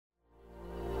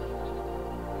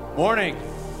Morning.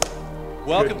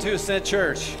 Welcome to Ascent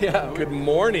Church. Yeah. Good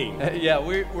morning. Yeah,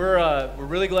 we're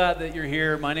really glad that you're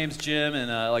here. My name's Jim, and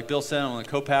like Bill said, I'm one of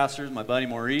the co-pastors. My buddy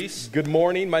Maurice. Good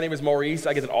morning. My name is Maurice.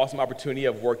 I get an awesome opportunity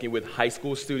of working with high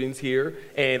school students here,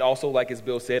 and also, like as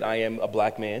Bill said, I am a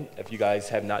black man. If you guys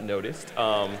have not noticed,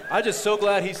 I'm just so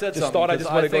glad he said something. Thought I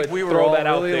just want to go ahead and throw that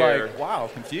out there. Like,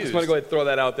 wow, confused. Just want to go ahead and throw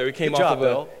that out there. We came off of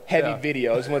a heavy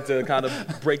video. I just want to kind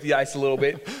of break the ice a little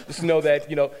bit. Just know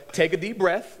that take a deep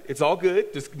breath. It's all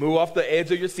good. Just move off the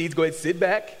edge of your seats. Go ahead. Sit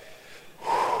back.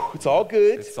 It's all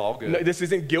good. It's all good. No, this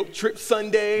isn't Guilt Trip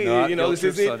Sunday. This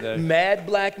isn't Sunday. Mad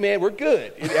Black Man. We're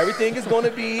good. Everything is going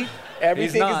to be.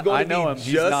 Everything is going to be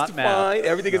just fine.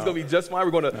 Everything is going to be just fine.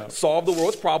 We're going to solve the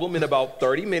world's problem in about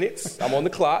 30 minutes. I'm on the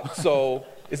clock, so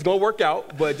it's going to work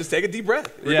out. But just take a deep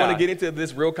breath. We're going to get into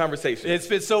this real conversation. It's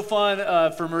been so fun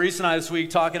for Maurice and I this week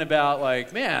talking about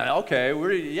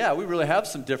we really have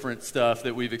some different stuff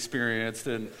that we've experienced,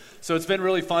 and so it's been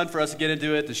really fun for us to get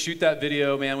into it, to shoot that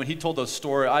video, man. When he told those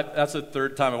stories, that's the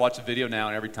third time I watched the video now,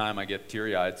 and every time I get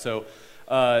teary-eyed. So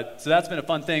that's been a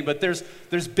fun thing. But there's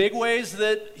big ways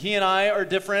that he and I are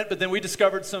different, but then we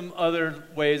discovered some other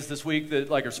ways this week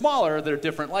that are smaller that are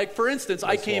different. Like, for instance,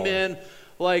 I came in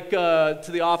to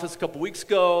the office a couple weeks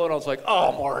ago, and I was like,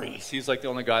 oh, Maurice. He's like the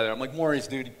only guy there. I'm like, Maurice,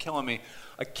 dude, you're killing me.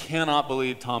 I cannot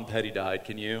believe Tom Petty died.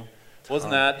 Can you?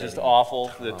 Wasn't that just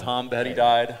awful that Tom Petty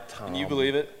died? Can you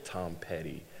believe it? Tom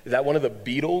Petty. Is that one of the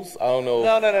Beatles? I don't know.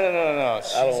 No.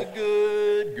 She's a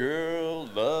good girl,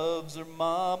 loves her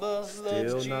mama,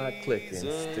 loves not Jesus, clicking.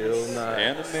 Still not.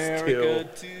 And America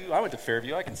too. I went to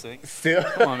Fairview. I can sing. Still.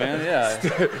 Come on, man. Yeah.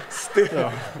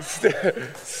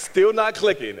 Still not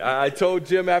clicking. I told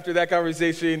Jim after that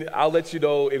conversation, I'll let you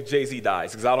know if Jay-Z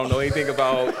dies, because I don't know anything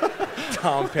about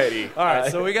Tom Petty. All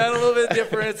right, so we got a little bit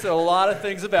different. A lot of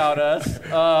things about us.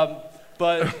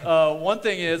 But one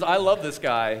thing is, I love this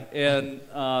guy, and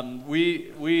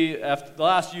we after the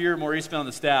last year Maurice been on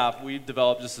the staff, we've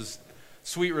developed just this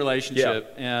sweet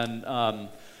relationship. Yeah. And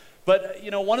but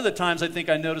one of the times I think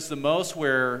I noticed the most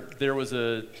where there was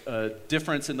a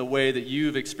difference in the way that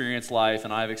you've experienced life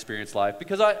and I've experienced life,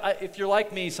 because if you're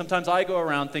like me, sometimes I go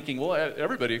around thinking, well,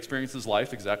 everybody experiences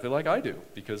life exactly like I do,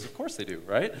 because of course they do,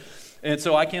 right? And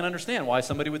so I can't understand why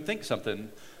somebody would think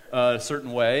something a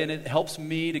certain way, and it helps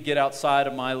me to get outside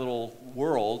of my little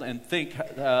world and think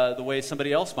the way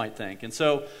somebody else might think. And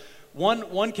so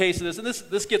one case of this, and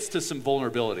this gets to some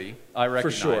vulnerability, I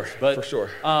recognize. For sure.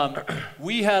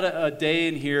 We had a day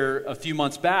in here a few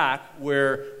months back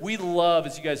where we love,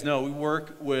 as you guys know, we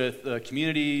work with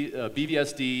community,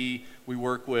 BVSD, we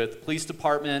work with the police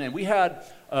department, and we had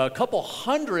a couple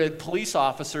hundred police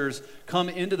officers come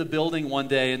into the building one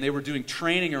day, and they were doing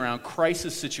training around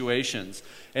crisis situations.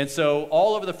 And so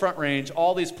all over the Front Range,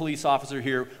 all these police officers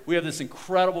here, we have this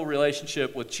incredible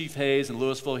relationship with Chief Hayes in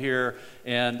Louisville here,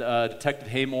 and Detective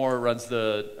Haymore runs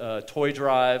the toy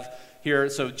drive here.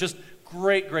 So just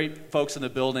great folks in the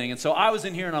building. And so I was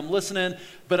in here and I'm listening,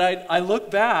 but I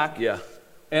look back. Yeah.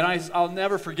 And I'll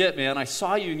never forget, man, I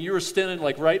saw you and you were standing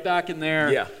right back in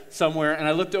there somewhere, and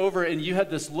I looked over and you had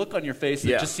this look on your face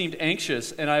that just seemed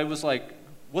anxious, and I was like,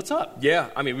 what's up? Yeah,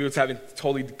 I mean, we was having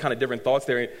totally kind of different thoughts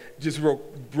there. And just real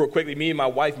quickly, me and my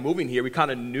wife moving here, we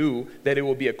kind of knew that it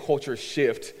would be a culture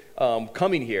shift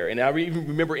coming here. And I even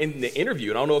remember in the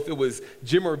interview, and I don't know if it was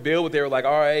Jim or Bill, but they were like,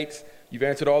 all right, you've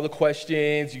answered all the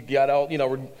questions. You got out,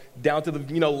 we're down to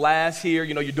the, last here.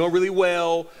 You're doing really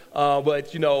well.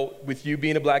 But, with you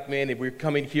being a black man, if we're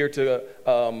coming here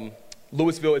to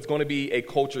Louisville, it's going to be a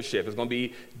culture shift. It's going to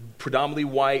be predominantly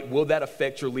white. Will that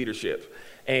affect your leadership?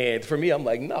 And for me, I'm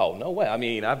like, no way. I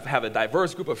mean, I have a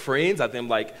diverse group of friends. I think,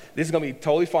 this is going to be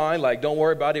totally fine. Don't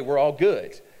worry about it. We're all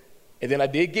good. And then I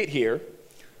did get here,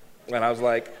 and I was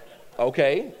like,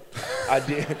 okay, I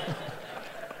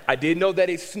didn't know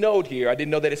that it snowed here. I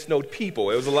didn't know that it snowed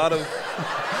people. It was a lot of,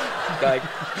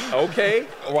 okay,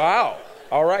 wow.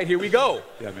 All right, here we go.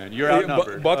 Yeah, man, you're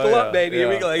outnumbered. Buckle up, baby. Yeah.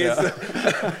 Here we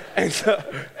go.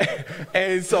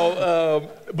 And so,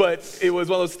 but it was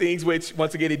one of those things which,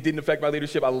 once again, it didn't affect my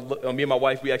leadership. Me and my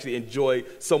wife, we actually enjoy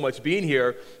so much being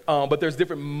here. But there's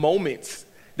different moments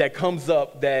that comes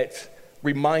up that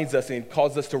reminds us and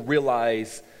causes us to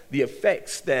realize the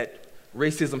effects that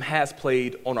racism has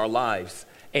played on our lives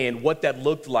and what that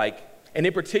looked like. And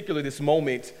in particular, this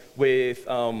moment with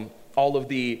all of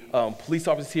the police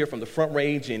officers here from the Front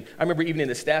Range. And I remember even in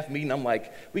the staff meeting, I'm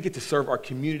like, we get to serve our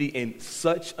community in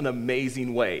such an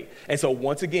amazing way. And so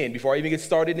once again, before I even get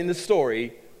started in the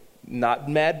story, not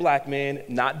mad black man,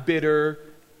 not bitter,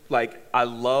 I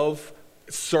love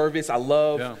service. I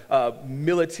love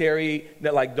military.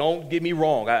 Don't get me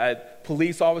wrong.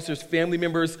 police officers, family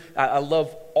members. I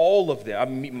love all of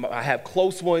them. I have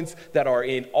close ones that are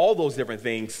in all those different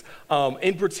things.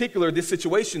 In particular, this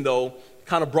situation, though,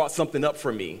 kind of brought something up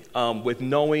for me with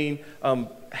knowing,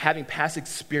 having past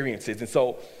experiences. And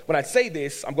so when I say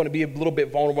this, I'm going to be a little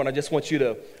bit vulnerable, and I just want you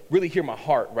to really hear my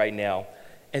heart right now.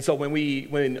 And so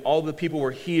when all the people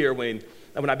were here, when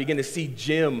I began to see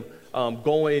Jim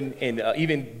going, and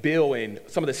even Bill and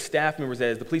some of the staff members,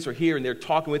 as the police are here and they're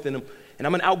talking with them, and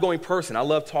I'm an outgoing person. I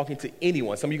love talking to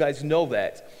anyone. Some of you guys know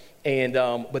that. And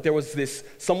but there was this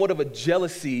somewhat of a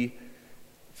jealousy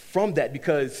from that,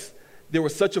 because there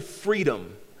was such a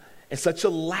freedom and such a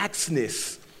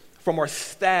laxness from our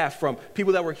staff, from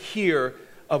people that were here,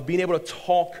 of being able to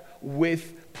talk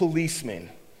with policemen.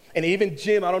 And even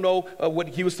Jim, I don't know what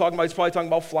he was talking about. He's probably talking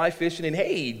about fly fishing. And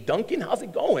hey, Duncan, how's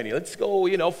it going? Let's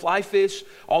go, fly fish,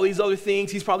 all these other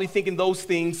things. He's probably thinking those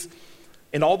things.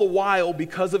 And all the while,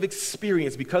 because of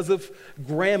experience, because of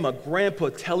grandma, grandpa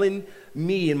telling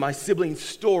me and my siblings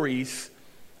stories,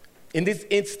 in this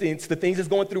instance, the things that's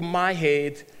going through my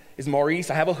head is, Maurice,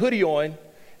 I have a hoodie on,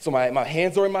 so my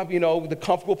hands are in my, the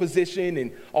comfortable position,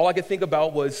 and all I could think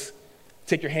about was,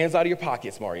 take your hands out of your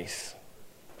pockets, Maurice.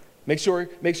 Make sure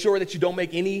that you don't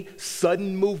make any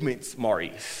sudden movements,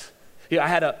 Maurice. Yeah, I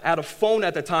had a phone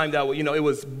at the time that it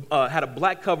was had a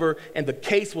black cover and the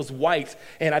case was white,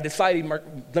 and I decided,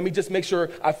 let me just make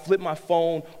sure I flip my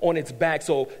phone on its back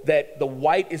so that the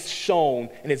white is shown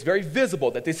and it's very visible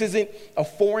that this isn't a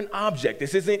foreign object.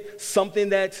 This isn't something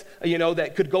that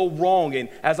that could go wrong. And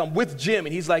as I'm with Jim,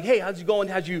 and he's like, "Hey, how's you going?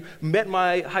 Had you met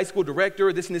my high school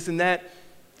director? This and this and that."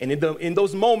 And in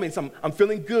those moments, I'm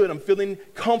feeling good. I'm feeling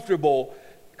comfortable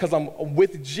because I'm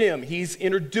with Jim. He's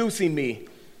introducing me.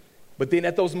 But then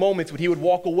at those moments when he would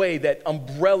walk away, that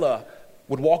umbrella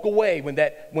would walk away, when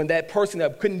that person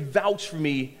that couldn't vouch for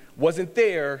me wasn't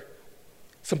there,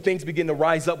 some things begin to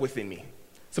rise up within me.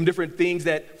 Some different things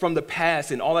that from the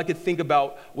past, and all I could think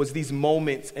about was these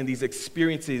moments and these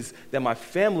experiences that my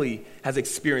family has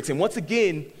experienced. And once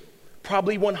again,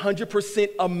 probably 100%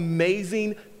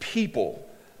 amazing people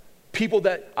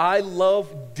that I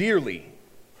love dearly.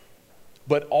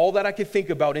 But all that I could think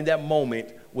about in that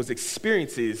moment was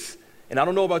experiences. And I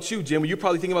don't know about you, Jim, you're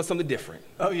probably thinking about something different.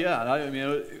 Oh,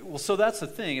 yeah. So that's the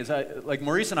thing, is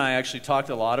Maurice and I actually talked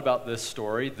a lot about this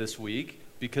story this week,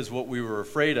 because what we were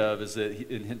afraid of is that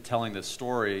in telling this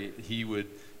story, he would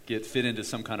get fit into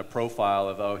some kind of profile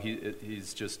of,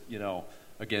 he's just,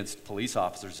 against police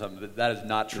officers or something. But that is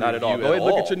not true. Not at all. Go ahead,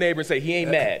 look at your neighbor and say, he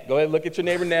ain't mad. Go ahead, look at your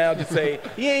neighbor now. Just say,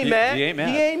 he ain't mad. He ain't mad.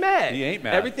 He ain't mad. He ain't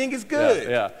mad. Everything is good.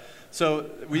 Yeah. So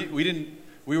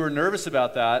we were nervous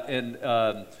about that,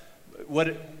 and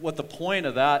what the point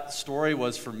of that story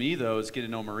was for me, though, is getting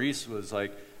to know Maurice, was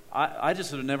like, I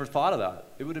just would have never thought of that.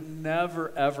 It would have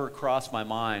never, ever crossed my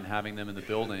mind having them in the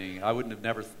building. I wouldn't have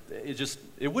never,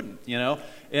 it wouldn't,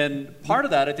 And part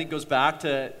of that, I think, goes back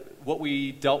to what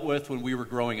we dealt with when we were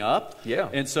growing up. Yeah.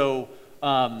 And so,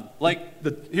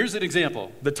 here's an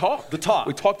example. The talk.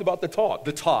 We talked about the talk.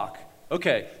 The talk.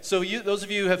 Okay, so those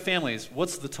of you who have families,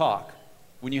 what's the talk?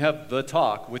 When you have the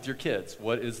talk with your kids,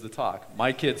 what is the talk?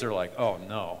 My kids are like, oh,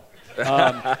 no.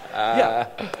 Yeah,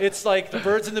 it's like the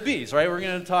birds and the bees, right? We're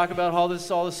going to talk about how all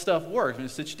this stuff works. We're going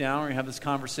to sit you down, we're going to have this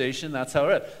conversation. That's how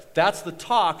it is. That's the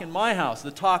talk in my house.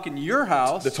 The talk in your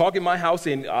house. The talk in my house,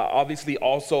 and obviously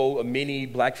also many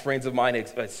black friends of mine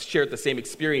shared the same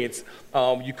experience.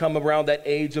 You come around that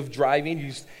age of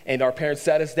driving, and our parents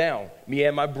sat us down. Me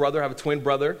and my brother, I have a twin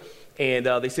brother. And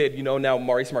they said, now,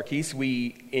 Maurice Marquise,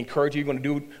 we encourage you. You're going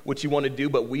to do what you want to do,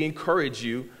 but we encourage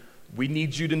you. We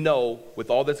need you to know, with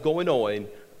all that's going on,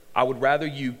 I would rather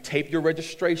you tape your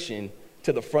registration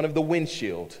to the front of the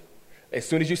windshield. As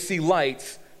soon as you see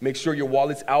lights, make sure your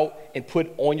wallet's out and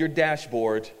put on your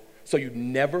dashboard so you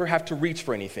never have to reach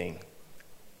for anything.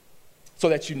 So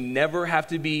that you never have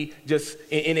to be just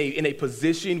in a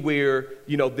position where,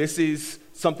 this is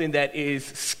something that is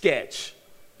sketch.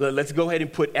 Let's go ahead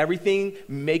and put everything,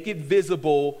 make it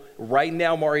visible right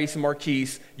now, Maurice and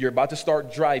Marquise. You're about to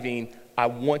start driving. I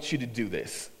want you to do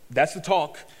this. That's the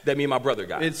talk that me and my brother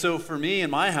got. And so for me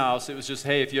in my house, it was just,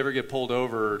 hey, if you ever get pulled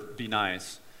over, be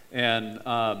nice. And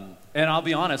I'll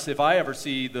be honest, if I ever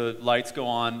see the lights go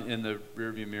on in the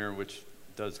rearview mirror, which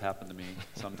does happen to me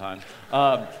sometimes,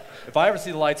 if I ever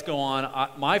see the lights go on,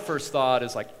 my first thought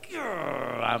is like,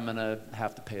 I'm going to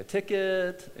have to pay a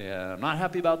ticket, and I'm not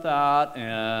happy about that.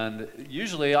 And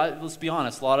usually, let's be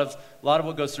honest, a lot of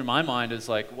what goes through my mind is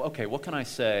like, okay, what can I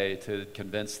say to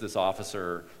convince this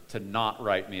officer to not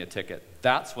write me a ticket?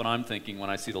 That's what I'm thinking when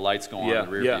I see the lights go on in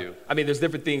the rear view. I mean, there's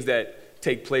different things that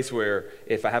take place where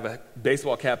if I have a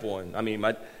baseball cap on, I mean,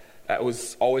 I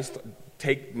was always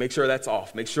make sure that's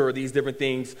off. Make sure these different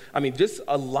things. I mean, just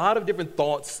a lot of different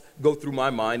thoughts go through my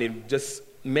mind, and just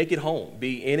make it home.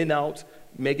 Be in and out,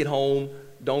 make it home.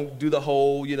 Don't do the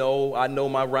whole, I know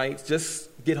my rights. Just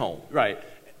get home. Right.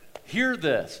 Hear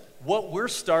this. What we're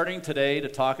starting today to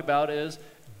talk about is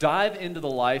dive into the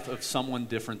life of someone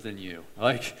different than you.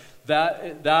 Like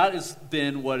that has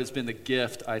been what has been the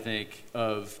gift, I think,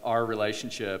 of our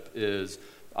relationship is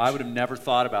I would have never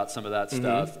thought about some of that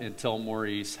stuff until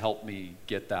Maurice helped me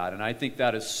get that. And I think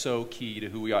that is so key to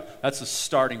who we are. That's the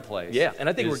starting place. Yeah, and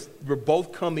I think we're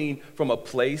both coming from a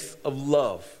place of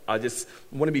love. I just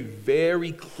want to be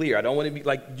very clear. I don't want to be,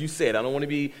 like you said, I don't want to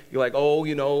be, you're like,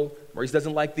 Maurice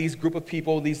doesn't like these group of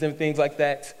people, these different things like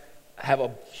that. I have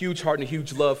a huge heart and a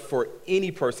huge love for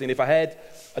any person. If I had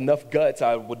enough guts,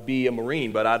 I would be a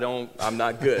Marine, but I'm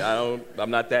not good.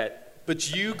 I'm not that.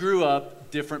 But you grew up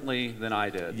differently than I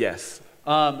did. Yes.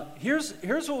 Here's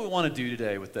what we want to do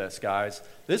today with this, guys.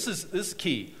 This is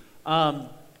key.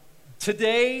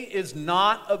 Today is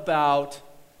not about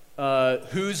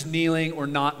who's kneeling or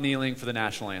not kneeling for the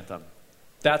national anthem.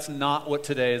 That's not what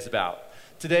today is about.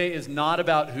 Today is not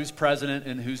about who's president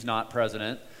and who's not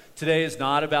president. Today is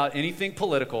not about anything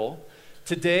political.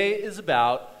 Today is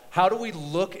about how do we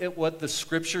look at what the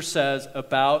Scripture says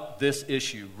about this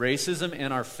issue, racism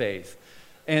and our faith.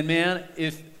 And man,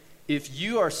 if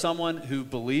you are someone who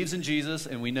believes in Jesus,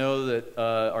 and we know that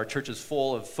our church is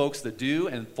full of folks that do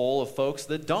and full of folks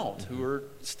that don't, who are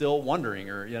still wondering,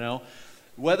 or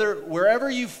wherever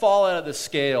you fall out of the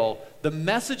scale, the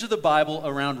message of the Bible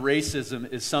around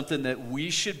racism is something that we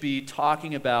should be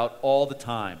talking about all the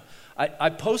time.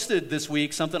 I posted this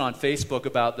week something on Facebook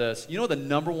about this. You know, the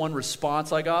number one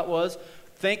response I got was,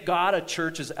 thank God a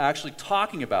church is actually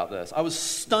talking about this. I was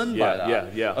stunned by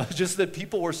that. Yeah. Just that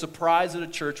people were surprised that a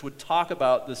church would talk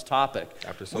about this topic.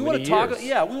 After so many years.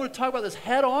 We want to talk about this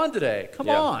head on today. Come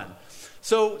on.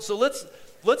 So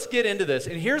let's get into this.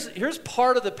 And here's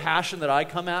part of the passion that I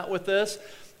come at with this.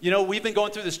 We've been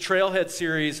going through this Trailhead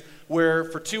series where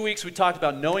for 2 weeks we talked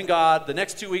about knowing God. The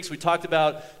next 2 weeks we talked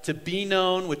about to be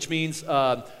known, which means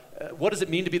what does it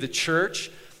mean to be the church?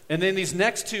 And then these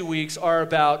next 2 weeks are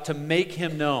about to make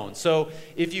him known. So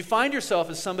if you find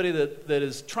yourself as somebody that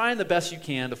is trying the best you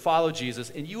can to follow Jesus,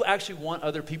 and you actually want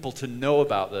other people to know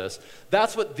about this,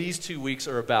 that's what these 2 weeks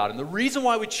are about. And the reason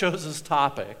why we chose this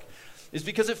topic is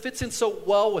because it fits in so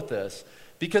well with this.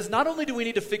 Because not only do we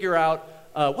need to figure out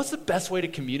what's the best way to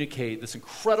communicate this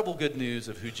incredible good news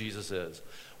of who Jesus is,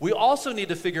 we also need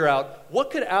to figure out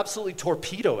what could absolutely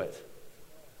torpedo it.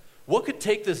 What could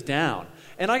take this down?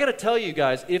 And I got to tell you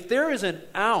guys, if there is an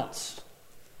ounce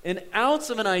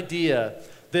of an idea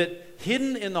that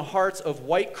hidden in the hearts of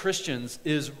white Christians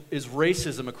is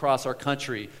racism across our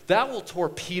country, that will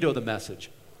torpedo the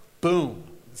message. Boom,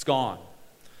 it's gone.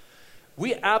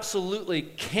 We absolutely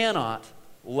cannot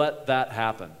let that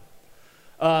happen.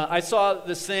 I saw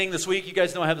this thing this week. You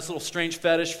guys know I have this little strange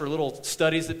fetish for little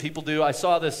studies that people do. I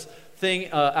saw this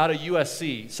thing out of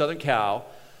USC, Southern Cal,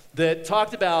 that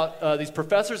talked about these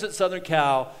professors at Southern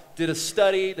Cal did a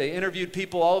study. They interviewed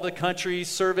people all over the country,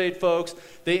 surveyed folks.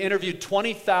 They interviewed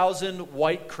 20,000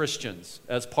 white Christians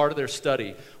as part of their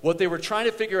study. What they were trying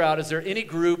to figure out, is there any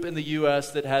group in the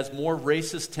U.S. that has more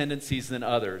racist tendencies than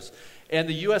others? And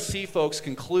the USC folks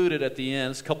concluded at the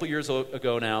end, a couple years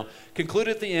ago now,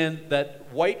 concluded at the end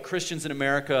that white Christians in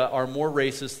America are more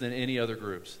racist than any other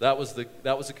groups. That was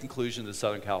the conclusion of the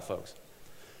Southern Cal folks.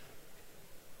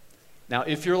 Now,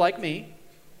 if you're like me,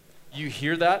 you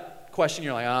hear that question,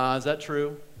 you're like, is that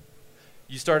true?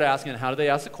 You start asking, how do they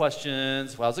ask the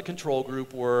questions? How does the control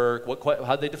group work?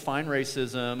 How do they define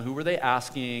racism? Who were they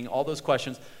asking? All those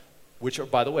questions, which are,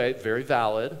 by the way, very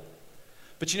valid.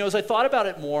 But as I thought about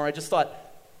it more, I just thought,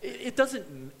 it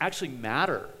doesn't actually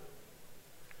matter.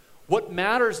 What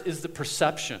matters is the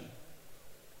perception.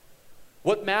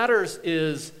 What matters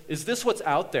is this what's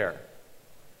out there?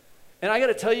 And I got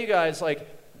to tell you guys,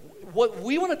 what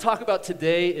we want to talk about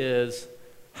today is,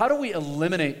 how do we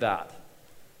eliminate that?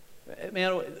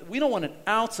 Man, we don't want an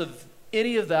ounce of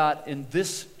any of that in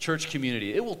this church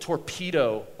community. It will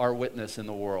torpedo our witness in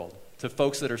the world to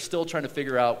folks that are still trying to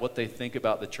figure out what they think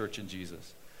about the church and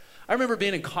Jesus. I remember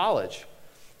being in college,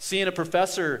 seeing a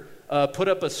professor put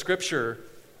up a scripture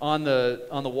on the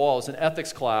walls, an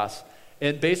ethics class,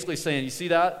 and basically saying, you see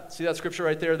that scripture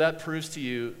right there? That proves to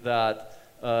you that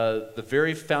the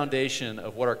very foundation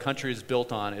of what our country is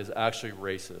built on is actually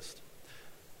racist.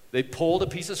 They pulled a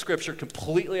piece of scripture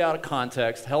completely out of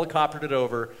context, helicoptered it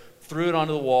over, threw it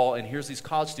onto the wall, and here's these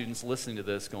college students listening to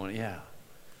this going, yeah.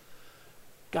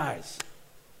 Guys,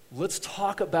 let's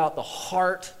talk about the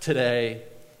heart today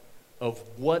of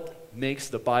what makes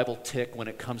the Bible tick when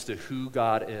it comes to who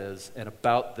God is and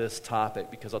about this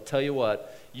topic. Because I'll tell you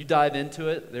what, you dive into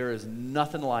it, there is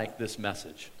nothing like this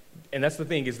message. And that's the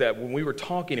thing, is that when we were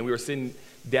talking and we were sitting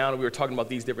down and we were talking about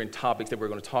these different topics that we're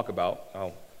going to talk about,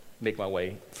 I'll make my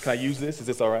way. Can I use this? Is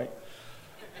this all right?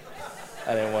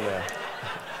 I didn't want to,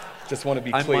 just want to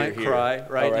be clear here. I might cry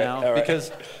right now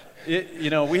because,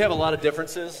 we have a lot of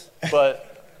differences, but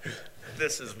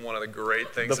this is one of the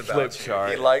great things the about flip you. chart.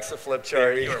 He likes the flip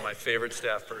chart. You are my favorite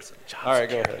staff person. All right,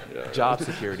 go ahead. Yeah. Job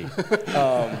security.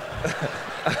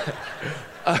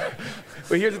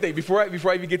 But here's the thing. Before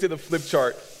I even get to the flip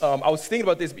chart, I was thinking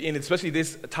about this, and especially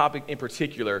this topic in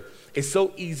particular. It's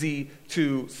so easy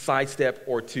to sidestep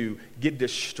or to get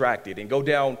distracted and go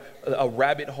down a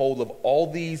rabbit hole of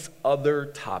all these other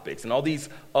topics and all these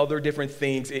other different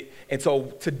things. And so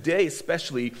today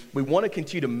especially, we want to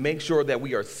continue to make sure that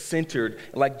we are centered,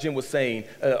 like Jim was saying,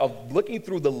 of looking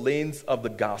through the lens of the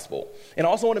gospel. And I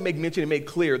also want to make mention and make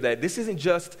clear that this isn't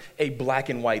just a black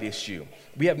and white issue.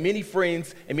 We have many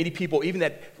friends and many people, even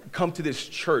that come to this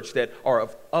church, that are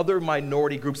of other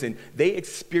minority groups, and they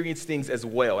experience things as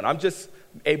well. And I'm just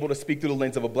able to speak through the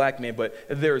lens of a black man, but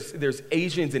there's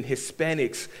Asians and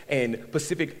Hispanics and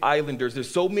Pacific Islanders.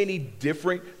 There's so many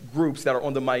different groups that are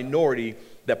on the minority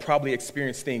that probably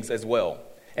experience things as well.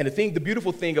 And the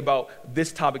beautiful thing about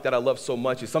this topic that I love so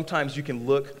much is sometimes you can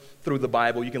look through the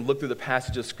Bible, you can look through the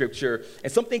passage of Scripture,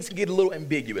 and some things can get a little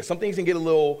ambiguous. Some things can get a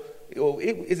little,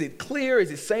 is it clear?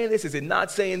 Is it saying this? Is it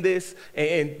not saying this?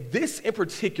 And this in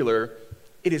particular,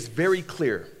 it is very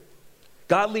clear.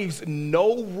 God leaves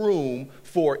no room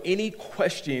for any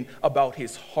question about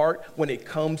his heart when it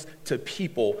comes to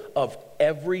people of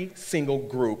every single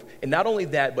group. And not only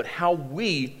that, but how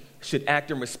we should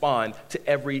act and respond to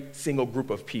every single group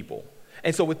of people.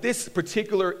 And so with this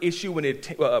particular issue, when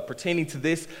it pertaining to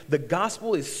this, the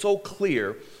gospel is so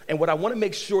clear. And what I want to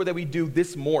make sure that we do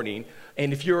this morning,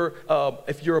 and if you're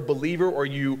a believer or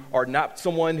you are not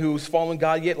someone who's following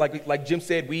God yet, like Jim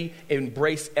said, we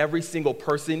embrace every single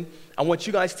person. I want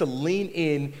you guys to lean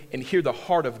in and hear the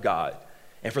heart of God.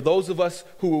 And for those of us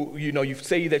who, you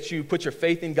say that you put your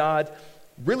faith in God,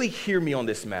 really hear me on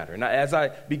this matter. Now, as I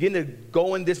begin to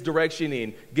go in this direction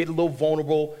and get a little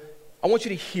vulnerable, I want you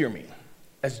to hear me.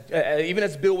 Even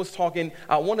as Bill was talking,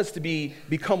 I want us to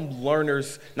become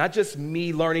learners, not just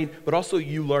me learning, but also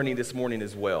you learning this morning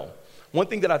as well. One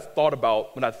thing that I thought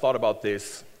about when I thought about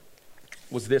this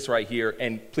was this right here,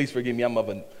 and please forgive me, I'm of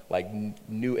a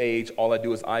new age. All I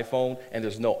do is iPhone, and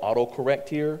there's no autocorrect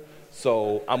here,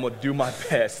 so I'm going to do my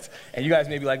best. And you guys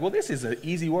may be like, well, this is an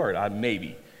easy word.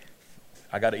 Maybe.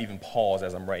 I got to even pause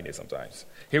as I'm writing it sometimes.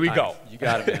 Here we go. You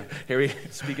got it, man.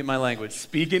 Speaking my language.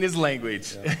 Speaking his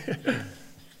language. Yeah.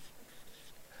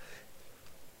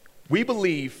 We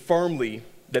believe firmly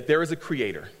that there is a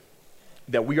creator,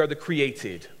 that we are the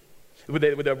created.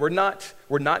 That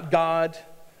we're not God.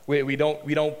 We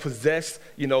don't possess,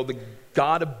 the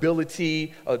God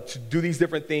ability to do these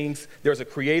different things. There's a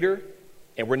creator,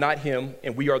 and we're not him,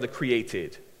 and we are the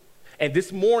created. And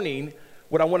this morning,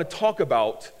 what I want to talk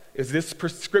about is this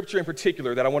scripture in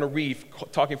particular that I want to read,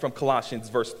 talking from Colossians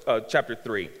chapter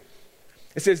 3.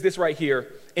 It says this right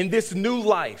here: in this new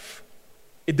life,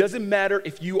 it doesn't matter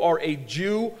if you are a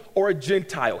Jew or a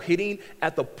Gentile, hitting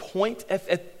at the point of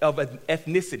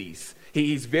ethnicities.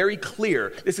 He's very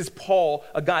clear. This is Paul,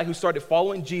 a guy who started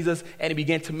following Jesus, and he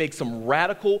began to make some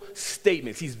radical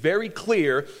statements. He's very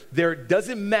clear. There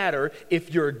doesn't matter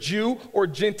if you're a Jew or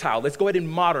Gentile. Let's go ahead and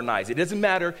modernize it. It doesn't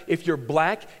matter if you're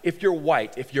black, if you're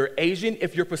white, if you're Asian,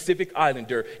 if you're Pacific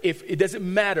Islander. It doesn't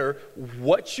matter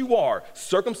what you are,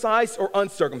 circumcised or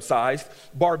uncircumcised,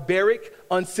 barbaric,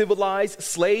 uncivilized,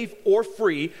 slave or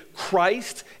free.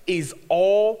 Christ is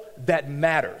all that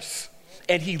matters.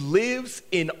 And he lives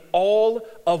in all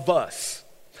of us.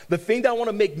 The thing that I want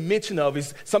to make mention of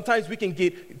is sometimes we can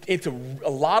get into a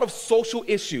lot of social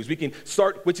issues. We can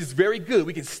start, which is very good.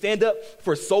 We can stand up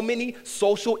for so many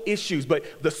social issues, but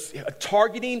the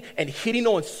targeting and hitting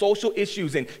on social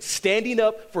issues and standing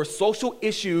up for social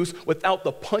issues without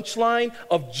the punchline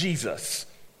of Jesus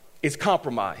is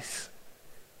compromise.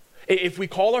 If we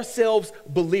call ourselves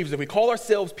believers, if we call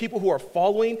ourselves people who are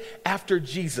following after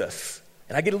Jesus,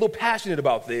 and I get a little passionate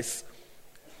about this,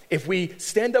 if we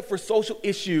stand up for social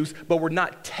issues, but we're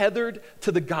not tethered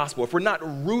to the gospel, if we're not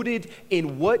rooted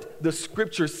in what the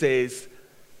scripture says,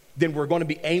 then we're going to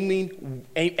be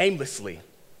aimlessly.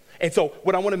 And so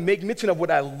what I want to make mention of,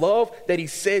 what I love that he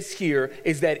says here,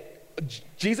 is that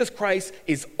Jesus Christ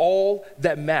is all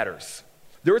that matters.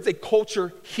 There is a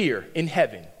culture here in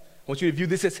heaven. I want you to view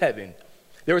this as heaven.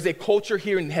 There is a culture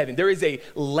here in heaven. There is a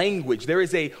language. There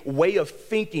is a way of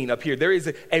thinking up here. There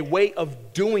is a way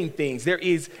of doing things. There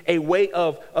is a way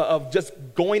of just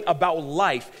going about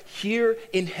life here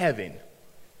in heaven.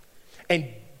 And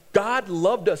God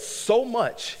loved us so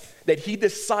much that he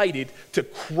decided to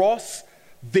cross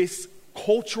this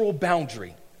cultural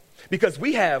boundary. Because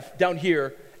we have down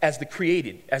here as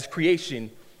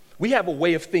creation, we have a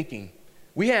way of thinking.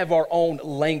 We have our own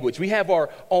language. We have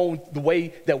the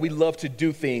way that we love to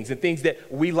do things and things that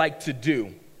we like to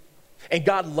do. And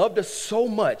God loved us so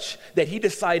much that he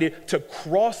decided to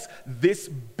cross this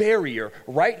barrier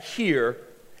right here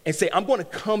and say, I'm going to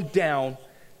come down,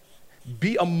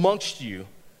 be amongst you,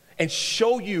 and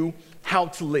show you how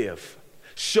to live,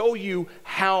 show you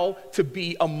how to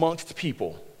be amongst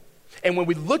people. And when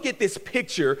we look at this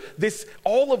picture,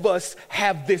 all of us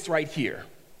have this right here.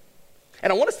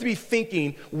 And I want us to be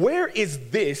thinking, where is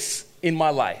this in my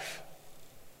life?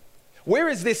 Where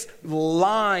is this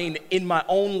line in my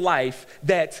own life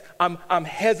that I'm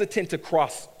hesitant to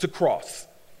cross?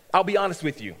 I'll be honest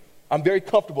with you. I'm very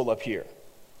comfortable up here.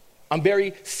 I'm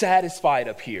very satisfied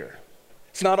up here.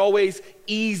 It's not always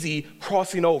easy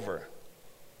crossing over.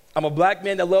 I'm a black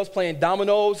man that loves playing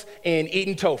dominoes and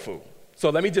eating tofu. So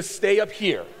let me just stay up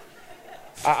here.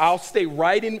 I'll stay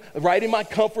right in my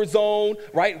comfort zone,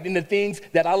 right in the things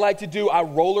that I like to do. I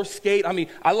roller skate.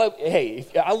 I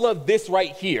love this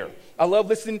right here. I love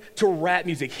listening to rap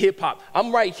music, hip hop.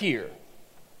 I'm right here.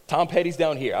 Tom Petty's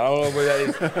down here. I don't know where that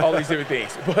is, all these different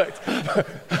things.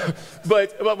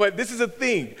 But this is a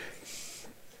thing.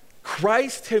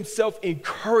 Christ himself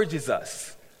encourages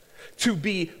us to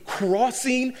be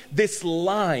crossing this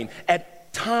line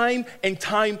at time and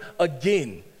time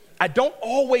again. I don't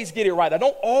always get it right. I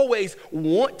don't always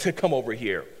want to come over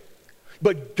here.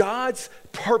 But God's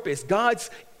purpose, God's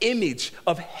image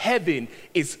of heaven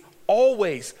is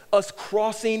always us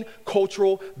crossing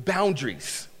cultural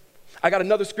boundaries. I got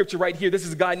another scripture right here. This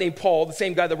is a guy named Paul, the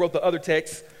same guy that wrote the other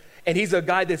text. And he's a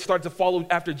guy that started to follow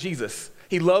after Jesus.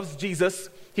 He loves Jesus.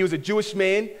 He was a Jewish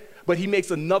man, but he makes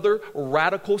another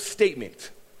radical statement.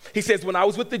 He says, when I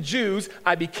was with the Jews,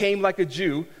 I became like a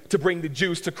Jew to bring the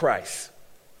Jews to Christ.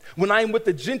 When I am with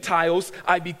the Gentiles,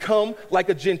 I become like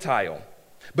a Gentile.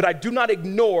 But I do not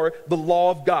ignore the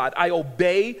law of God. I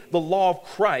obey the law of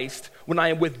Christ. When I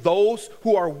am with those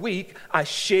who are weak, I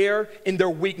share in their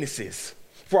weaknesses.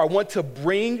 For I want to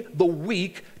bring the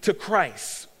weak to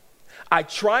Christ. I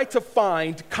try to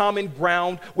find common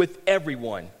ground with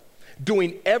everyone,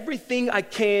 doing everything I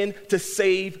can to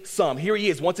save some. Here he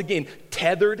is, once again,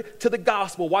 tethered to the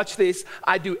gospel. Watch this.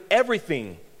 I do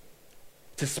everything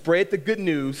to spread the good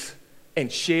news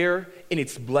and share in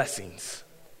its blessings.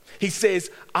 He says,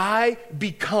 I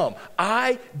become.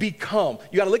 You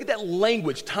got to look at that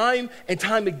language time and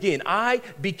time again. I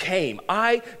became.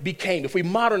 If we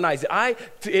modernize it,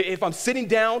 if I'm sitting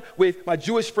down with my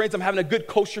Jewish friends, I'm having a good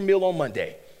kosher meal on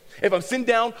Monday. If I'm sitting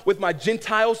down with my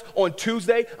Gentiles on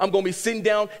Tuesday, I'm going to be sitting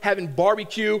down having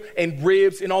barbecue and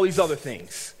ribs and all these other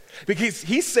things. Because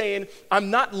he's saying, I'm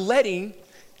not letting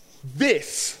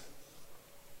this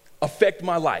affect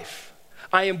my life.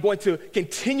 I am going to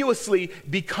continuously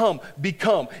become.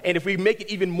 And if we make it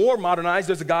even more modernized,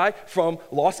 there's a guy from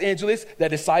Los Angeles that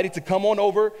decided to come on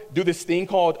over, do this thing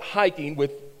called hiking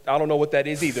with, I don't know what that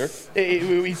is either.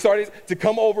 He started to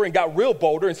come over and got real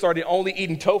bolder and started only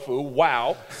eating tofu.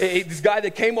 Wow. This guy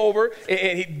that came over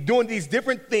and he doing these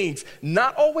different things,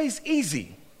 not always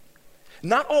easy.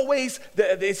 Not always,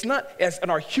 it's not as in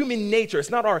our human nature,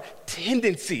 it's not our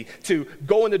tendency to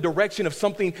go in the direction of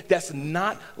something that's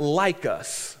not like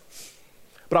us.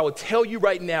 But I will tell you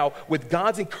right now, with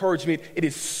God's encouragement, it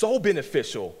is so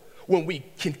beneficial when we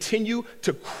continue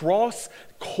to cross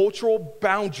cultural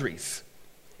boundaries.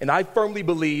 And I firmly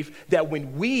believe that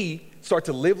when we start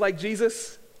to live like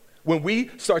Jesus, when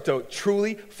we start to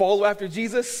truly follow after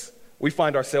Jesus, we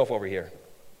find ourselves over here.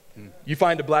 You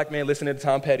find a black man listening to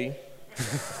Tom Petty,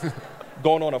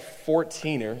 going on a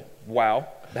 14er. Wow.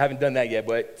 I haven't done that yet,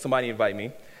 but somebody invite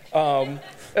me. And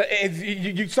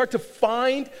you start to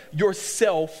find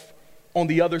yourself on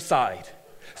the other side.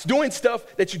 It's doing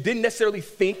stuff that you didn't necessarily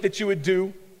think that you would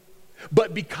do.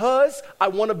 But because I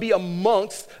want to be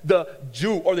amongst the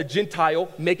Jew or the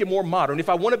Gentile, make it more modern. If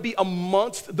I want to be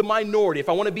amongst the minority, if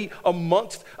I want to be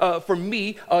amongst, for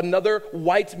me, another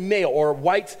white male or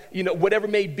white, whatever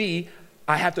it may be,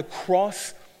 I have to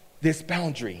cross this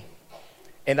boundary.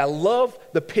 And I love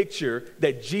the picture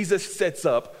that Jesus sets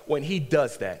up when he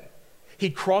does that. He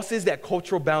crosses that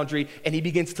cultural boundary and he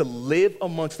begins to live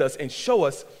amongst us and show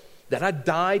us that I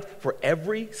died for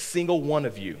every single one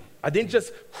of you. I didn't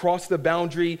just cross the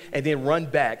boundary and then run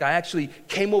back. I actually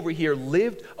came over here,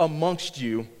 lived amongst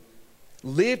you,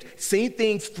 seeing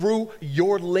things through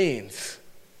your lens.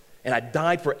 And I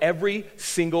died for every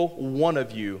single one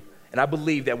of you. And I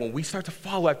believe that when we start to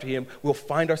follow after him, we'll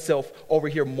find ourselves over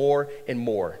here more and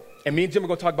more. And me and Jim are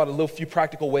going to talk about a little few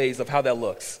practical ways of how that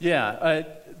looks. Yeah,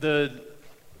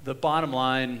 the bottom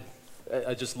line,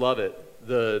 I just love it.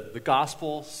 The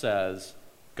gospel says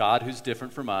God, who's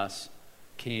different from us,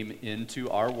 came into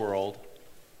our world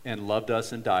and loved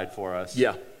us and died for us.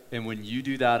 Yeah. And when you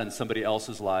do that in somebody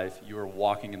else's life, you are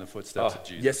walking in the footsteps of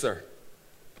Jesus. Yes, sir.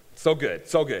 So good,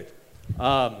 so good.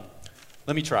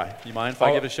 Let me try. You mind if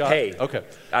I give it a shot? Hey. Okay.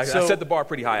 I set the bar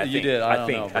pretty high, I think. You did. I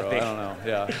don't know, bro. I think. I don't know.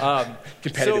 Yeah.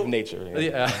 Competitive nature.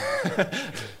 Yeah.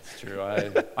 It's true.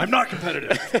 I'm not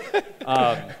competitive.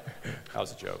 That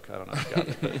was a joke. I don't know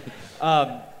if you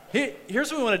got it.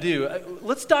 Here's what we want to do.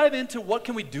 Let's dive into what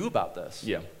can we do about this.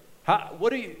 Yeah.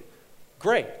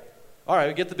 Great. All right,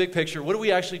 we get the big picture. What do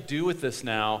we actually do with this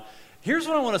now? Here's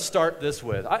what I want to start this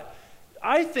with.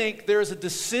 I think there's a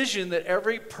decision that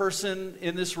every person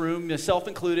in this room, myself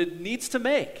included, needs to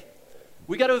make.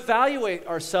 We got to evaluate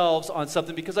ourselves on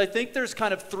something because I think there's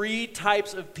kind of three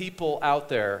types of people out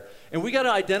there. And we got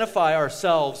to identify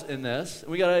ourselves in this.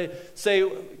 We got to say,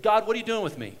 God, what are you doing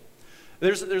with me?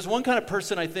 There's one kind of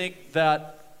person, I think,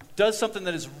 that does something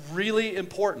that is really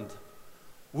important.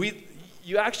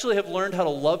 You actually have learned how to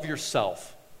love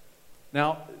yourself.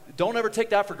 Now, don't ever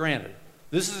take that for granted.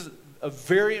 This is a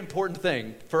very important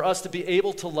thing for us to be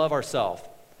able to love ourselves.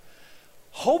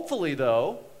 Hopefully,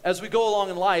 though, as we go along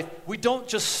in life, we don't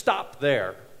just stop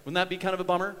there. Wouldn't that be kind of a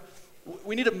bummer?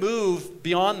 We need to move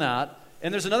beyond that.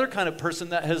 And there's another kind of person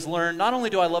that has learned, not only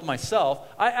do I love myself,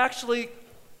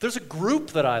 there's a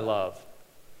group that I love.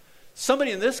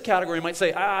 Somebody in this category might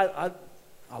say, I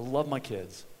love my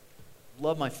kids,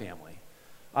 love my family.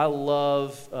 I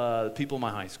love the people in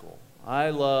my high school. I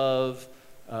love,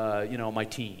 my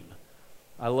team.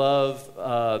 I love,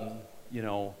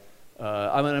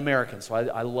 I'm an American, so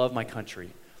I love my country.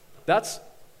 That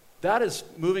is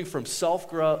moving from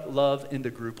self-love into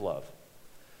group love.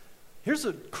 Here's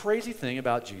a crazy thing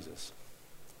about Jesus.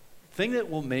 Thing that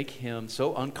will make him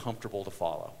so uncomfortable to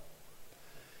follow.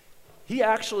 He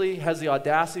actually has the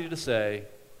audacity to say,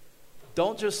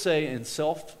 don't just say in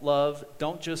self-love,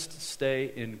 don't just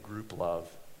stay in group love.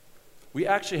 We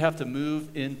actually have to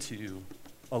move into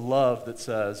a love that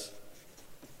says,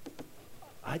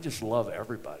 I just love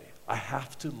everybody. I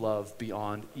have to love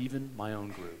beyond even my own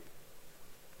group.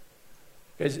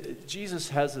 Guys, Jesus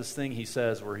has this thing he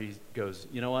says where he goes,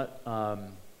 you know what?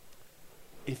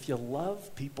 If you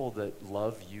love people that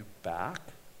love you back,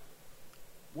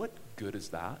 what good is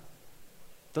that?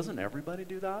 Doesn't everybody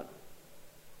do that?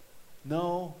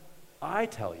 No, I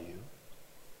tell you,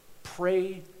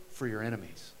 pray for your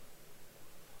enemies.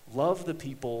 Love the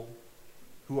people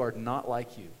who are not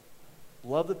like you.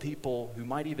 Love the people who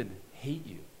might even hate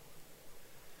you.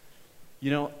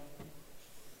 You know,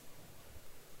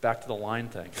 back to the line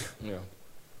thing. Yeah.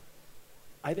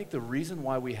 I think the reason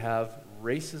why we have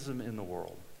racism in the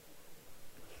world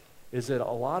is that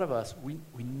a lot of us, we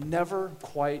never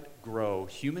quite grow,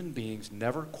 human beings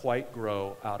never quite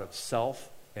grow out of self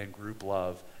and group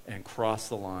love and cross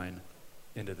the line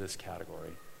into this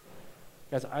category.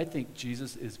 Guys, I think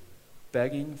Jesus is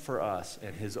begging for us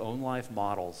and his own life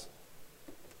models.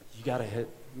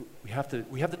 We have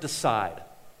to decide.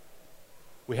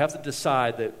 We have to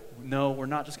decide that, no, we're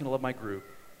not just going to love my group.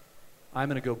 I'm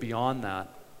going to go beyond that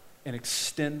and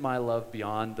extend my love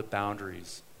beyond the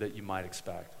boundaries that you might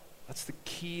expect. That's the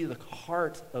key, the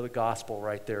heart of the gospel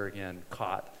right there again,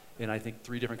 caught in, I think,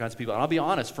 three different kinds of people. And I'll be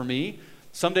honest, for me,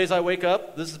 some days I wake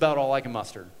up, this is about all I can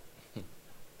muster.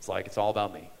 It's all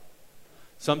about me.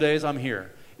 Some days I'm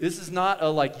here. This is not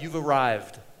a you've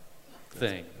arrived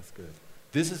thing. That's good.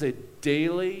 This is a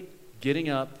daily getting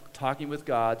up, talking with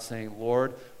God, saying,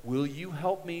 Lord, will you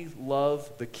help me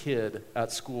love the kid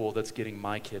at school that's getting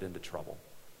my kid into trouble?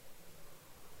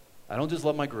 I don't just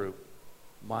love my group.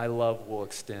 My love will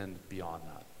extend beyond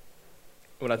that.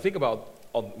 When I think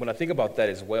about that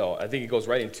as well, I think it goes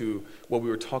right into what we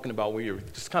were talking about when you were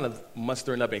just kind of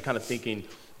mustering up and kind of thinking,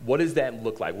 what does that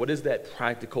look like? What is that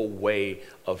practical way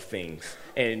of things?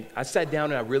 And I sat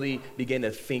down and I really began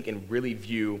to think and really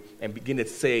view and begin to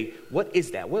say, what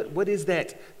is that? What is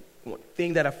that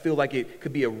thing that I feel like it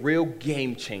could be a real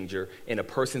game changer in a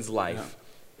person's life?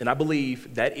 Yeah. And I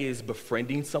believe that is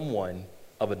befriending someone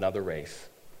of another race.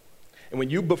 And when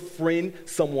you befriend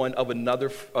someone of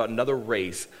another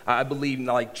race, I believe in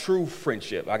like true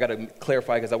friendship. I got to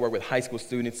clarify because I work with high school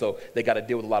students, so they got to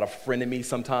deal with a lot of frenemies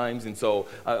sometimes. And so,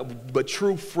 but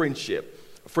true friendship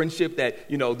that,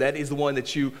 that is the one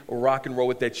that you rock and roll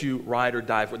with, that you ride or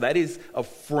die for. That is a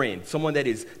friend, someone that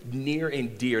is near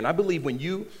and dear. And I believe when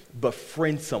you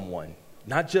befriend someone,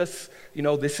 not just,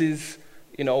 this is,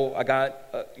 I got,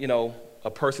 a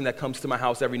person that comes to my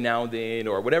house every now and then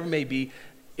or whatever it may be.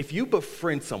 If you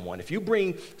befriend someone, if you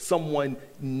bring someone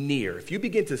near, if you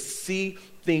begin to see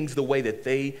things the way that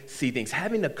they see things,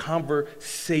 having a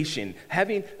conversation,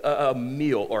 having a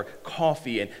meal or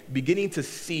coffee and beginning to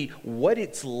see what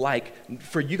it's like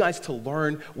for you guys to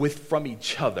learn from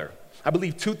each other, I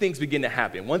believe two things begin to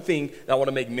happen. One thing that I want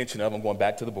to make mention of, I'm going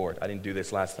back to the board. I didn't do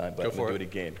this last time, but I'm going to do it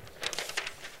again.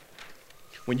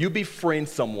 When you befriend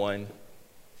someone,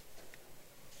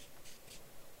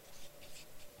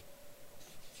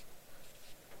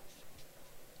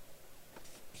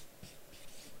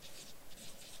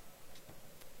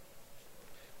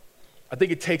 I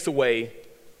think it takes away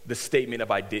the statement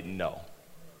of I didn't know.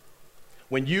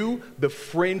 When you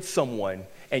befriend someone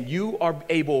and you are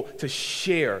able to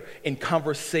share in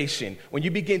conversation, when you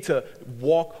begin to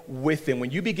walk with them, when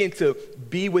you begin to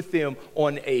be with them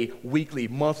on a weekly,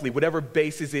 monthly, whatever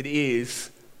basis it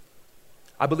is,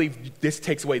 I believe this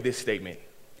takes away this statement.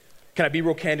 Can I be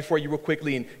real candid for you real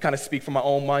quickly and kind of speak from my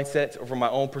own mindset or from my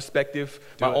own perspective,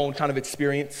 my own kind of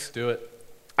experience? Do it.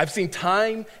 I've seen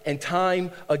time and time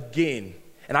again,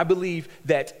 and I believe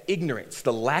that ignorance,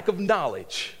 the lack of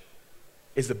knowledge,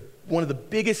 is one of the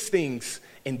biggest things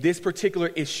in this particular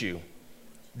issue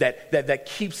that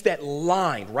keeps that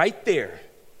line right there.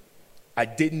 I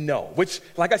didn't know, which,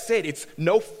 like I said, it's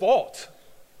no fault.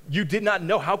 You did not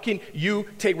know. How can you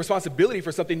take responsibility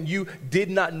for something you did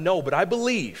not know? But I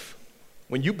believe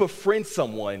when you befriend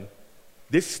someone,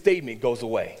 this statement goes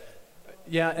away.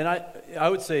 Yeah, and I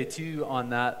would say too on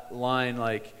that line,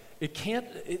 like it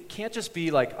can't just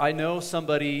be like I know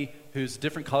somebody who's a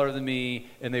different color than me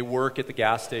and they work at the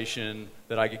gas station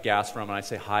that I get gas from and I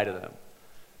say hi to them.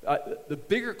 The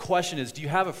bigger question is, do you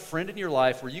have a friend in your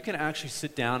life where you can actually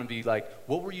sit down and be like,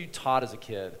 what were you taught as a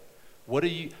kid? How do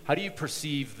you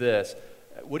perceive this?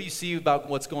 What do you see about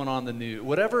what's going on in the news?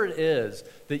 Whatever it is,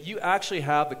 that you actually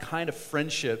have the kind of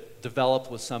friendship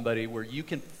developed with somebody where you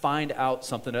can find out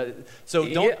something. So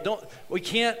we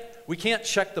can't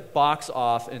check the box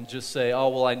off and just say, oh,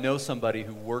 well, I know somebody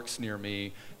who works near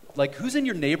me. Like, who's in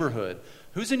your neighborhood?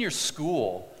 Who's in your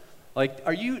school? Like,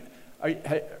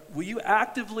 will you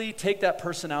actively take that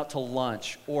person out to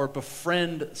lunch or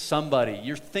befriend somebody?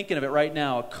 You're thinking of it right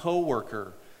now, a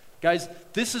coworker. Guys,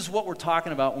 this is what we're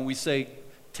talking about when we say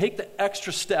take the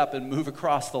extra step and move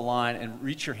across the line and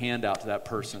reach your hand out to that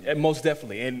person. And most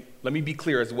definitely. And let me be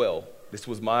clear as well. This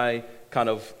was my kind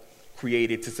of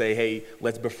created to say, hey,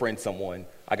 let's befriend someone.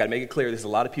 I got to make it clear, there's a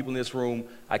lot of people in this room.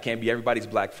 I can't be everybody's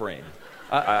black friend.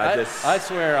 I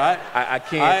swear, I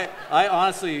can't. I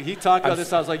honestly, he talked about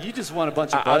this. I was like, you just want a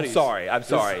bunch of buddies. I'm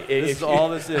sorry. This is all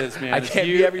this is, man. I can't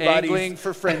be everybody's angling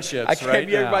for friendships. I can't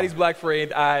be everybody's black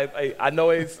friend. I know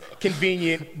it's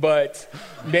convenient, but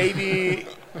maybe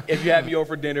if you have me over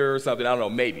for dinner or something, I don't know.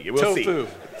 Maybe we'll tofu.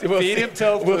 See. Feed him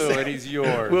tofu, and he's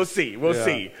yours. We'll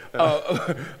see.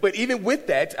 But even with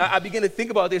that, I began to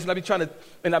think about this, and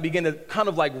I began to kind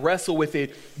of like wrestle with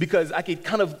it because I could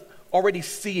kind of already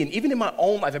see, and even in my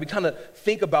own life, I kind of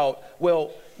think about,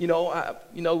 well,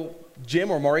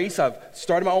 Jim or Maurice, I've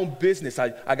started my own business.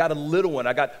 I got a little one.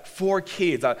 I got 4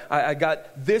 kids. I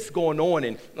got this going on,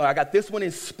 and I got this one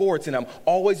in sports, and I'm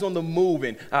always on the move,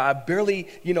 and I barely,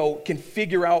 can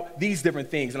figure out these different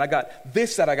things, and I got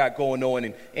this that I got going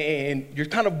on, and you're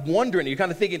kind of wondering, you're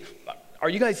kind of thinking, are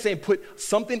you guys saying put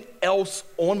something else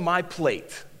on my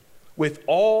plate with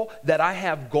all that I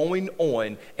have going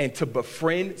on and to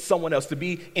befriend someone else, to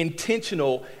be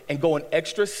intentional and go an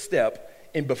extra step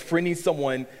in befriending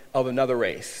someone of another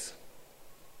race?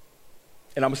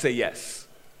 And I'm going to say yes.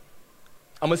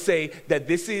 I'm going to say that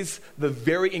this is the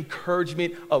very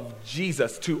encouragement of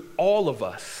Jesus to all of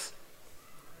us,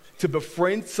 to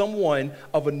befriend someone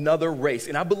of another race.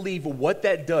 And I believe what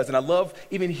that does, and I love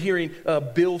even hearing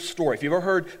Bill's story. If you've ever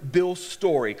heard Bill's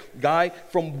story, guy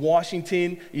from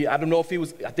Washington, I don't know if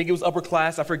I think it was upper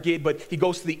class, I forget, but he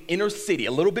goes to the inner city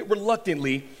a little bit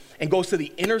reluctantly and goes to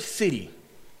the inner city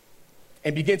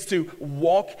and begins to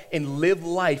walk and live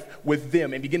life with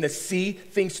them and begin to see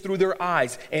things through their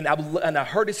eyes. And I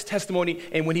heard his testimony,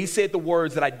 and when he said the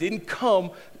words that I didn't come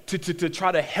to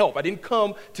try to help, I didn't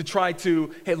come to try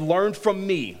to learn from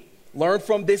me, Learn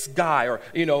from this guy, or,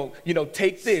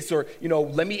 take this, or,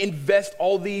 let me invest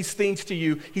all these things to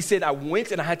you. He said, I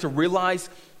went and I had to realize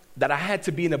that I had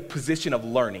to be in a position of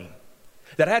learning,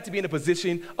 that I had to be in a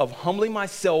position of humbling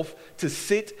myself to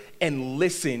sit and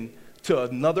listen to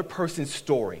another person's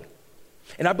story.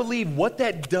 And I believe what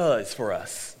that does for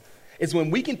us is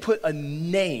when we can put a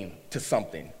name to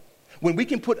something, when we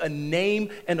can put a name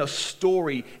and a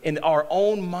story in our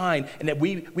own mind, and that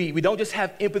we don't just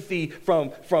have empathy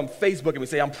from Facebook and we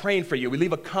say, I'm praying for you. We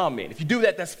leave a comment. If you do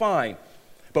that, that's fine.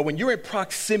 But when you're in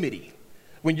proximity,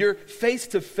 when you're face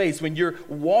to face, when you're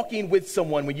walking with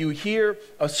someone, when you hear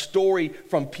a story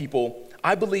from people,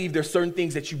 I believe there's certain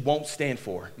things that you won't stand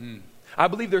for. I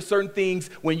believe there's certain things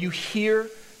when you hear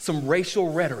some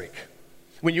racial rhetoric,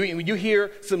 when you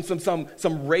hear some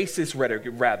racist rhetoric,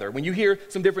 rather, when you hear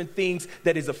some different things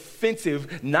that is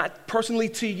offensive, not personally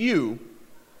to you,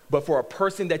 but for a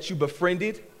person that you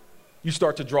befriended, you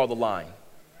start to draw the line.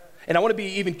 And I want to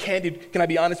be even candid. Can I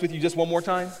be honest with you just one more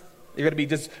time? You're going to be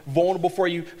just vulnerable for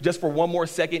you just for one more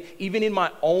second. Even in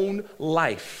my own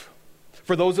life,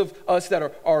 for those of us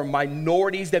that are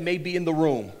minorities that may be in the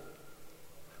room,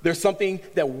 there's something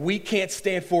that we can't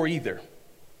stand for either.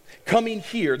 Coming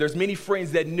here, there's many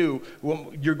friends that knew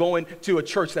you're going to a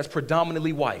church that's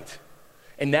predominantly white.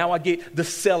 And now I get the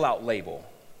sellout label.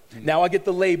 Now I get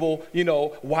the label,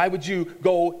 why would you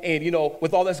go and,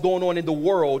 with all that's going on in the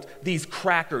world, these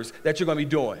crackers that you're going to be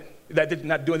doing, that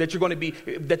you're going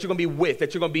to be with,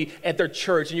 that you're going to be at their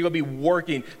church, and you're going to be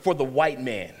working for the white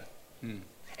man.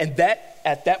 And that,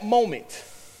 at that moment,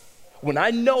 when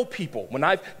I know people, when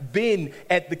I've been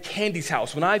at the Candy's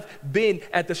house, when I've been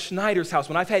at the Schneider's house,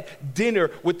 when I've had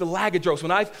dinner with the Lagadros, when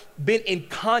I've been in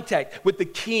contact with the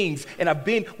Kings, and I've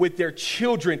been with their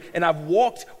children, and I've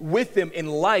walked with them in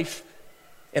life,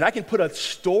 and I can put a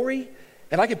story,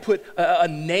 and I can put a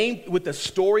name with a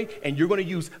story, and you're going to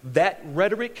use that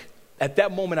rhetoric, at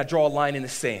that moment I draw a line in the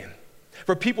sand.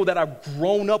 For people that I've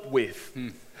grown up with,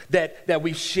 that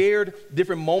we've shared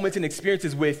different moments and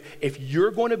experiences with, if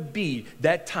you're going to be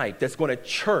that type that's going to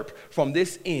chirp from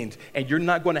this end, and you're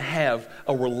not going to have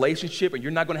a relationship, and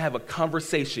you're not going to have a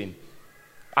conversation,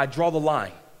 I draw the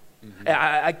line.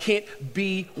 I can't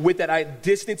be with that. I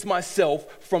distance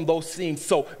myself from those things.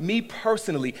 So me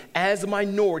personally, as a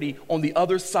minority on the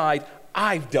other side,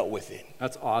 I've dealt with it.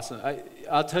 That's awesome.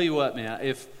 I'll tell you what, man,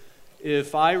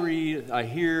 if I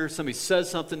hear somebody says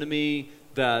something to me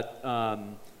that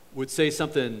would say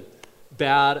something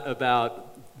bad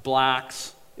about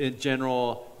blacks in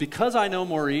general, because I know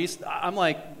Maurice, I'm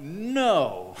like,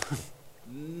 no.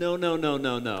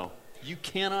 You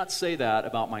cannot say that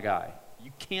about my guy.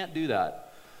 You can't do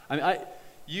that. I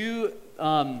mean,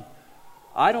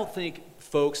 I don't think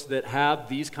folks that have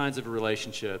these kinds of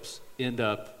relationships end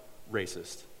up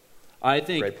racist. I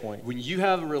think when you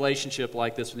have a relationship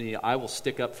like this with me, I will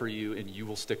stick up for you and you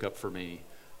will stick up for me.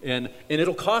 And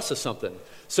it'll cost us something.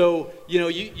 So,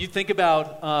 you think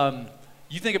about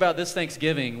this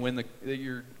Thanksgiving when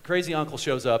your crazy uncle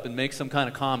shows up and makes some kind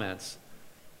of comments.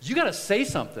 You got to say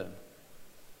something.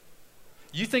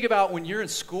 You think about when you're in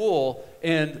school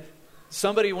and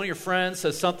one of your friends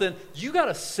says something, you got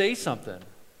to say something.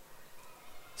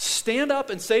 Stand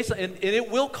up and say something, and it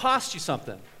will cost you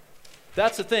something.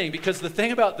 That's the thing, because the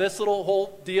thing about this little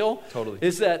whole deal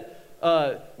is that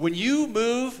when you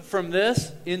move from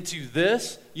this into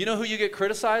this, you know who you get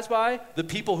criticized by? The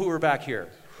people who are back here.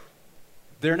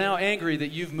 They're now angry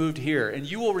that you've moved here, and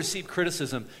you will receive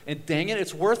criticism, and dang it,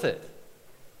 it's worth it.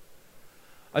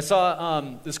 I saw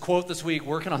this quote this week,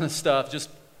 working on this stuff, just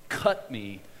cut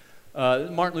me.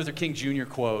 Martin Luther King Jr.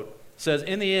 quote says,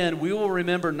 "In the end, we will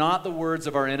remember not the words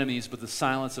of our enemies, but the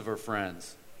silence of our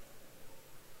friends."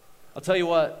 I'll tell you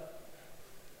what,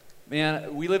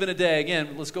 man, we live in a day,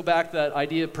 again, let's go back to that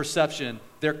idea of perception.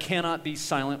 There cannot be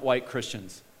silent white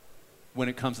Christians when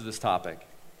it comes to this topic.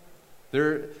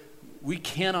 We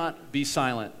cannot be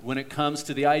silent when it comes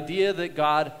to the idea that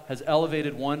God has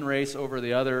elevated one race over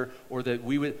the other, or that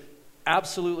we would,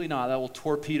 absolutely not. That will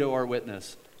torpedo our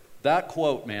witness. That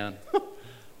quote, man,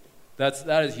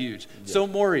 that is huge. Yeah. So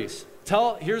Maurice,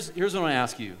 here's what I want to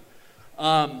ask you.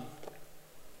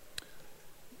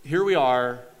 Here we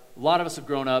are. A lot of us have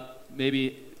grown up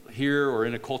maybe here or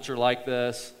in a culture like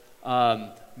this.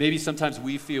 Maybe sometimes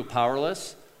we feel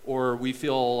powerless, or we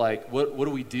feel like, what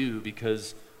do we do?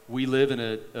 Because we live in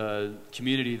a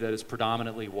community that is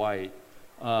predominantly white.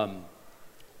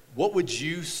 What would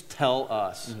you tell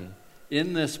us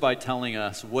in this by telling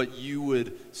us what you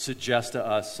would suggest to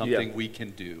us, something we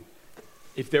can do?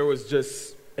 If there was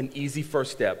just an easy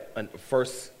first step,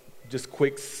 just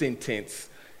quick sentence,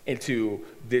 into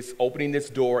this, opening this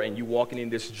door and you walking in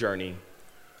this journey,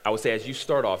 I would say as you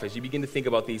start off, as you begin to think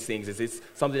about these things, is it's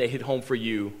something that hit home for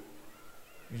you,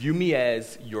 view me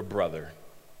as your brother.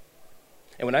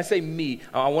 And when I say me,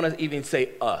 I want to even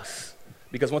say us.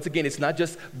 Because once again, it's not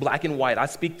just black and white. I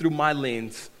speak through my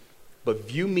lens, but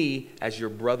view me as your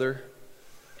brother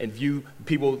and view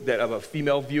people that have a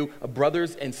female view of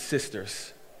brothers and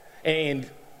sisters. And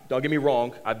don't get me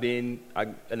wrong, I'm in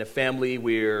a family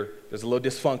where there's a little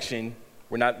dysfunction.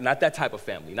 We're not that type of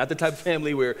family. Not the type of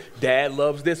family where dad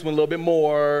loves this one a little bit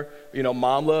more,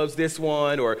 mom loves this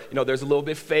one, or, there's a little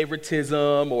bit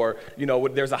favoritism, or,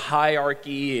 there's a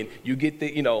hierarchy, and you get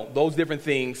those different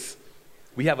things.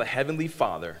 We have a heavenly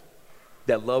Father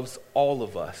that loves all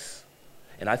of us.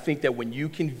 And I think that when you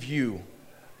can view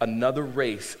another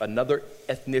race, another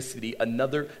ethnicity,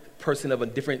 another person of a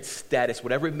different status,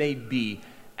 whatever it may be,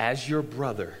 as your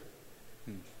brother,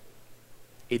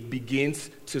 it begins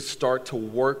to start to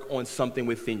work on something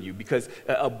within you. Because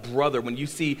a brother, when you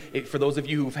see, for those of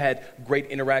you who've had great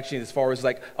interaction as far as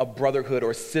like a brotherhood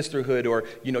or sisterhood, or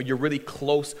you're really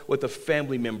close with a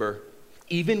family member,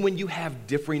 even when you have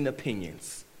differing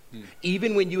opinions,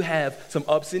 even when you have some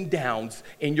ups and downs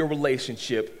in your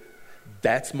relationship,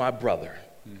 that's my brother.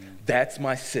 That's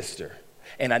my sister.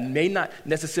 And I may not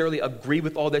necessarily agree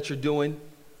with all that you're doing,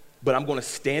 but I'm going to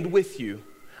stand with you.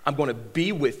 I'm going to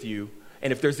be with you.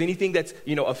 And if there's anything that's,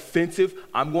 offensive,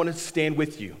 I'm going to stand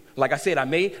with you. Like I said, I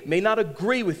may not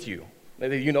agree with you.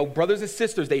 Brothers and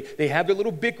sisters, they have their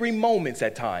little bickering moments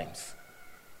at times.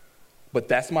 But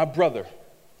that's my brother.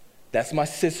 That's my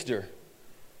sister.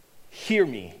 Hear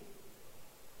me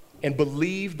and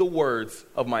believe the words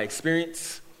of my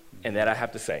experience and that I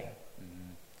have to say.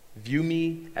 View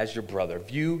me as your brother.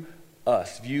 View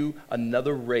us. View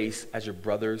another race as your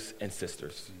brothers and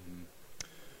sisters.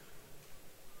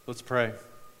 Let's pray.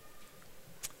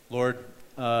 Lord,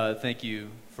 thank you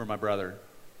for my brother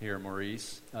here,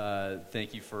 Maurice.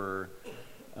 Thank you for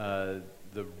the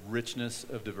richness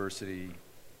of diversity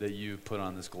that you put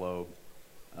on this globe.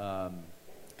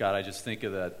 God, I just think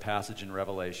of that passage in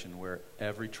Revelation where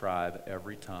every tribe,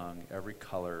 every tongue, every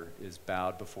color is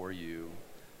bowed before you,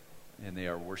 and they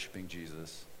are worshiping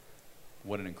Jesus.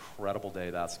 What an incredible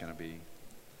day that's going to be.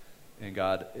 And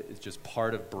God, it's just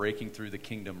part of breaking through the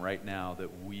kingdom right now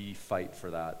that we fight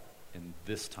for that in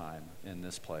this time, in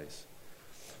this place.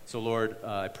 So Lord,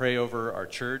 I pray over our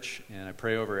church, and I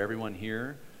pray over everyone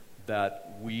here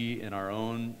that we in our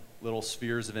own little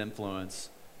spheres of influence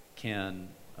can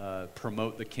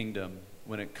promote the kingdom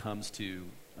when it comes to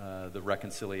the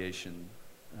reconciliation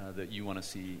that you want to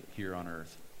see here on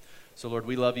earth. So Lord,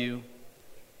 we love you.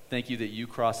 Thank you that you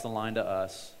crossed the line to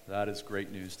us. That is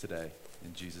great news today.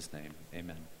 In Jesus' name,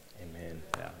 amen. Amen.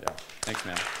 Yeah. Thanks,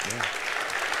 man.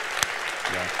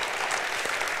 Yeah.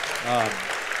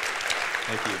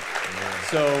 Thank you. Amen.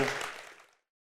 So